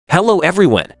Hello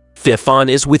everyone, Fifon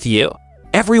is with you.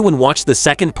 Everyone watched the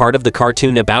second part of the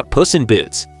cartoon about Puss in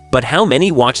Boots, but how many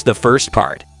watched the first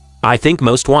part? I think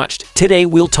most watched. Today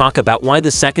we'll talk about why the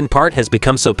second part has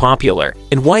become so popular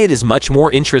and why it is much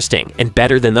more interesting and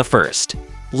better than the first.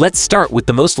 Let's start with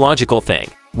the most logical thing,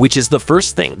 which is the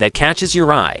first thing that catches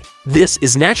your eye. This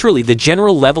is naturally the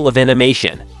general level of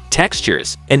animation,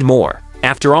 textures, and more.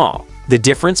 After all, the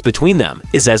difference between them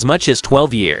is as much as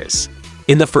 12 years.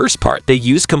 In the first part, they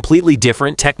use completely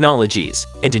different technologies,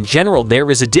 and in general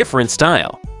there is a different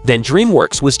style. Then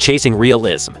DreamWorks was chasing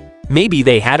realism. Maybe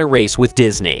they had a race with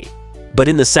Disney. But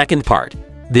in the second part,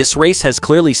 this race has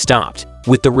clearly stopped.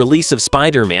 With the release of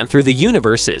Spider-Man through the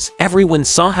universes, everyone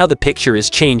saw how the picture is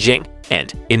changing,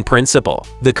 and, in principle,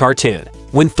 the cartoon,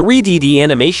 when 3D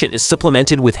animation is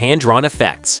supplemented with hand-drawn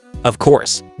effects. Of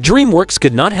course, DreamWorks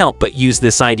could not help but use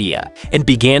this idea, and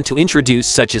began to introduce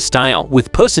such a style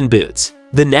with Puss in Boots.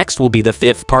 The next will be the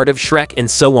fifth part of Shrek and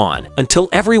so on, until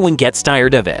everyone gets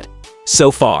tired of it.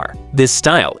 So far, this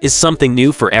style is something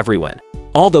new for everyone.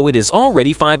 Although it is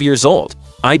already 5 years old,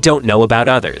 I don't know about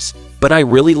others, but I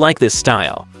really like this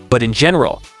style. But in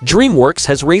general, DreamWorks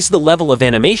has raised the level of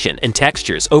animation and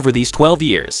textures over these 12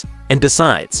 years. And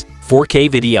besides, 4K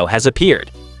video has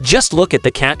appeared. Just look at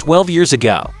the cat 12 years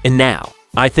ago, and now.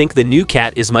 I think the new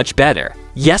cat is much better.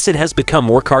 Yes, it has become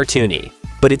more cartoony,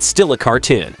 but it's still a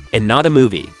cartoon, and not a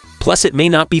movie. Plus it may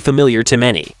not be familiar to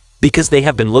many, because they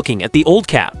have been looking at the old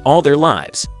cat all their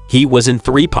lives. He was in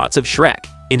 3 parts of Shrek,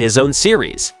 in his own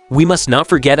series. We must not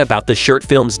forget about the short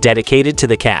films dedicated to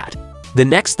the cat. The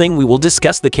next thing we will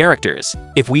discuss the characters.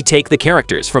 If we take the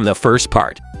characters from the first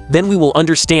part, then we will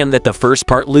understand that the first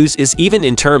part loses even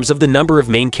in terms of the number of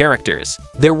main characters.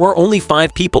 There were only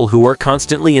 5 people who were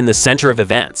constantly in the center of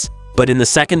events. But in the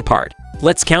second part,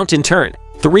 let's count in turn.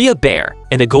 3 a bear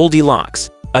and a Goldilocks,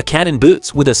 a cat in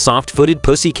boots with a soft-footed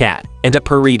pussy cat, and a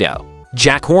burrito,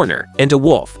 Jack Horner, and a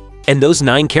wolf, and those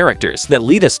 9 characters that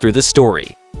lead us through the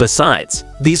story. Besides,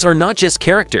 these are not just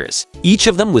characters. Each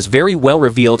of them was very well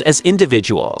revealed as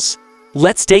individuals.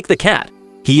 Let's take the cat.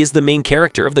 He is the main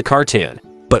character of the cartoon,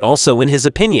 but also in his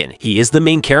opinion, he is the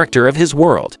main character of his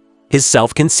world. His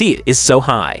self-conceit is so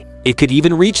high, it could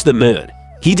even reach the moon.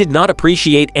 He did not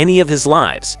appreciate any of his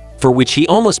lives, for which he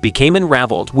almost became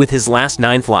unraveled with his last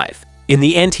 9th life. In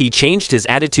the end, he changed his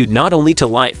attitude not only to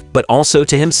life, but also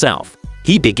to himself.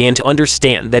 He began to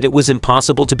understand that it was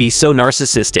impossible to be so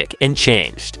narcissistic and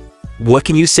changed. What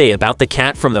can you say about the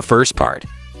cat from the first part?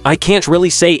 I can't really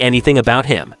say anything about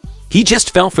him. He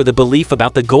just fell for the belief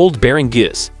about the gold-bearing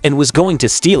goose and was going to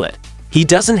steal it. He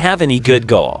doesn't have any good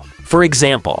goal. For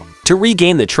example, to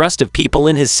regain the trust of people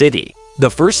in his city. The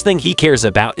first thing he cares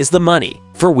about is the money,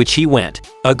 for which he went.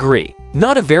 Agree.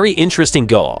 Not a very interesting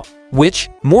goal, which,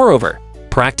 moreover,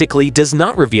 practically does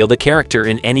not reveal the character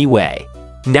in any way.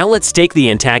 Now let's take the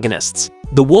antagonists.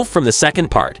 The wolf from the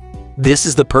second part. This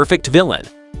is the perfect villain.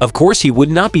 Of course he would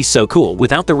not be so cool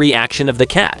without the reaction of the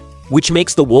cat, which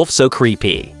makes the wolf so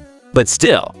creepy. But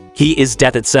still, he is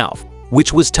death itself,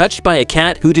 which was touched by a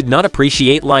cat who did not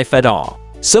appreciate life at all.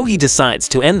 So he decides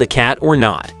to end the cat or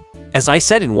not. As I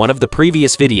said in one of the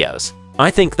previous videos,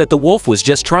 I think that the wolf was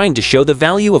just trying to show the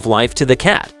value of life to the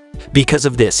cat. Because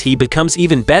of this he becomes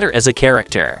even better as a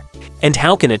character. And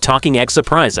how can a talking egg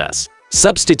surprise us?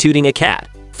 Substituting a cat,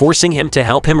 forcing him to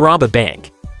help him rob a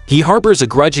bank. He harbors a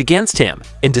grudge against him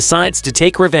and decides to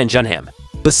take revenge on him.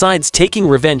 Besides taking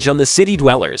revenge on the city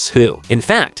dwellers who, in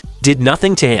fact, did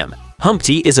nothing to him.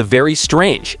 Humpty is a very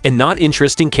strange and not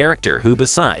interesting character who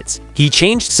besides, he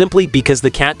changed simply because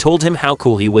the cat told him how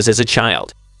cool he was as a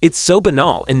child. It's so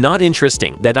banal and not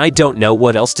interesting that I don't know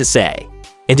what else to say.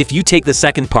 And if you take the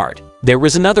second part, there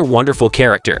was another wonderful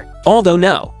character. Although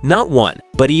no, not 1,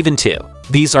 but even 2.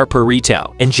 These are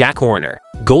Burrito and Jack Horner.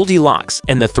 Goldilocks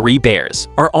and the 3 bears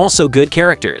are also good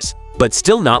characters, but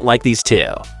still not like these 2.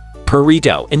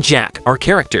 Burrito and Jack are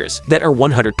characters that are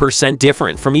 100%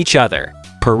 different from each other.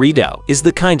 Burrito is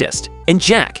the kindest, and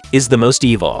Jack is the most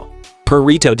evil.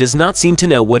 Burrito does not seem to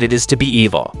know what it is to be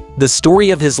evil. The story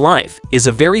of his life is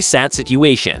a very sad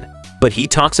situation, but he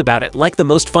talks about it like the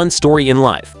most fun story in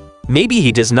life. Maybe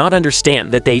he does not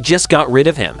understand that they just got rid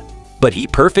of him, but he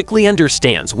perfectly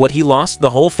understands what he lost the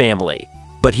whole family.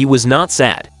 But he was not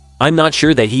sad. I'm not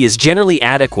sure that he is generally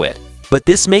adequate, but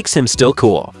this makes him still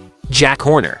cool. Jack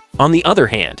Horner, on the other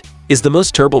hand, is the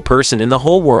most terrible person in the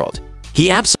whole world.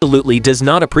 He absolutely does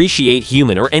not appreciate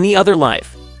human or any other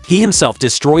life. He himself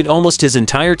destroyed almost his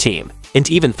entire team, and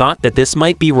even thought that this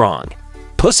might be wrong.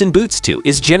 Puss in Boots 2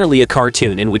 is generally a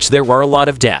cartoon in which there were a lot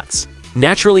of deaths.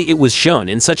 Naturally, it was shown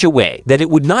in such a way that it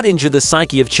would not injure the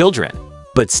psyche of children.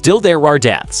 But still there are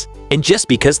deaths. And just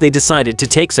because they decided to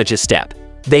take such a step,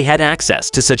 they had access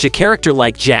to such a character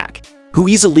like Jack, who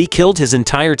easily killed his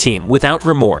entire team without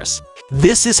remorse.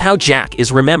 This is how Jack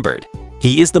is remembered.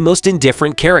 He is the most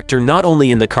indifferent character not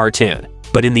only in the cartoon,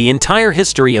 but in the entire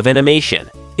history of animation.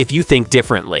 If you think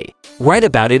differently, write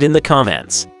about it in the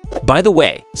comments. By the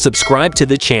way, subscribe to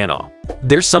the channel.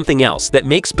 There's something else that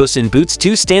makes Puss in Boots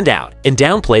 2 stand out and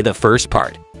downplay the first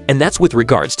part, and that's with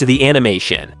regards to the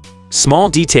animation. Small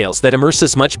details that immerse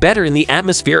us much better in the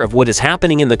atmosphere of what is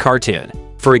happening in the cartoon.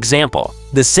 For example,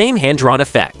 the same hand-drawn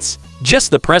effects. Just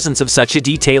the presence of such a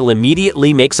detail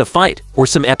immediately makes a fight or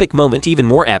some epic moment even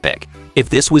more epic. If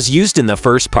this was used in the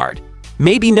first part,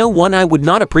 maybe no one I would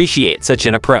not appreciate such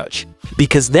an approach,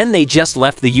 because then they just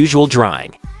left the usual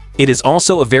drawing. It is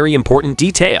also a very important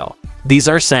detail. These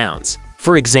are sounds.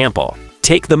 For example,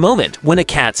 take the moment when a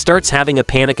cat starts having a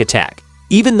panic attack.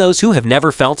 Even those who have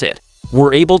never felt it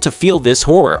were able to feel this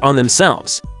horror on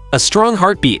themselves. A strong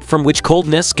heartbeat from which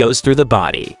coldness goes through the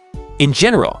body. In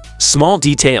general, small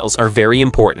details are very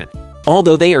important.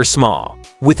 Although they are small,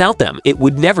 without them it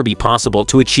would never be possible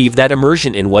to achieve that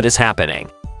immersion in what is happening.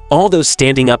 All those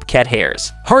standing up cat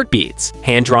hairs, heartbeats,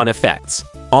 hand-drawn effects.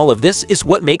 All of this is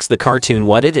what makes the cartoon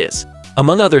what it is.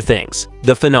 Among other things,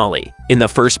 the finale. In the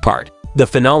first part, the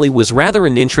finale was rather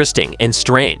interesting and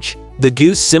strange. The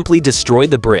goose simply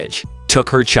destroyed the bridge, took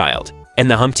her child, and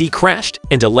the Humpty crashed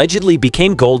and allegedly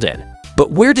became golden.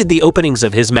 But where did the openings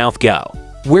of his mouth go?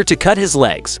 Where to cut his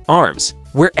legs, arms,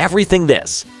 where everything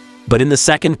this? But in the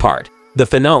second part, the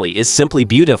finale is simply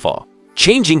beautiful.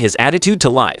 Changing his attitude to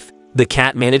life, the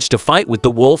cat managed to fight with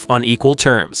the wolf on equal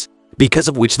terms, because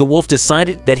of which the wolf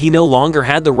decided that he no longer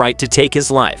had the right to take his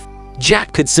life.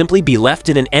 Jack could simply be left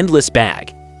in an endless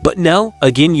bag. But no,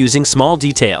 again using small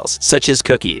details such as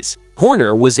cookies,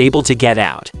 Horner was able to get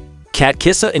out. Cat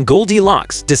Kissa and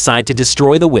Goldilocks decide to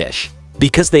destroy the wish,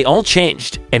 because they all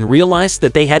changed and realized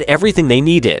that they had everything they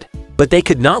needed, but they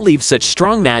could not leave such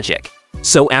strong magic.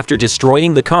 So after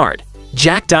destroying the card,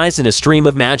 Jack dies in a stream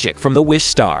of magic from the wish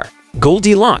star.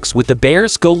 Goldilocks with the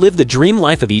bears go live the dream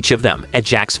life of each of them at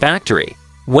Jack's factory.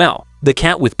 Well, the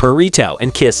cat with Purrito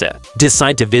and Kissa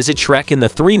decide to visit Shrek in the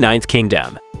 39th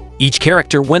Kingdom. Each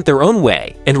character went their own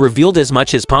way and revealed as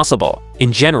much as possible.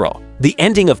 In general, the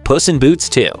ending of Puss in Boots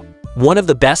 2, one of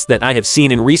the best that I have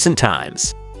seen in recent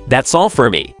times. That's all for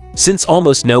me, since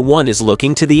almost no one is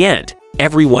looking to the end.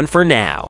 Everyone for now.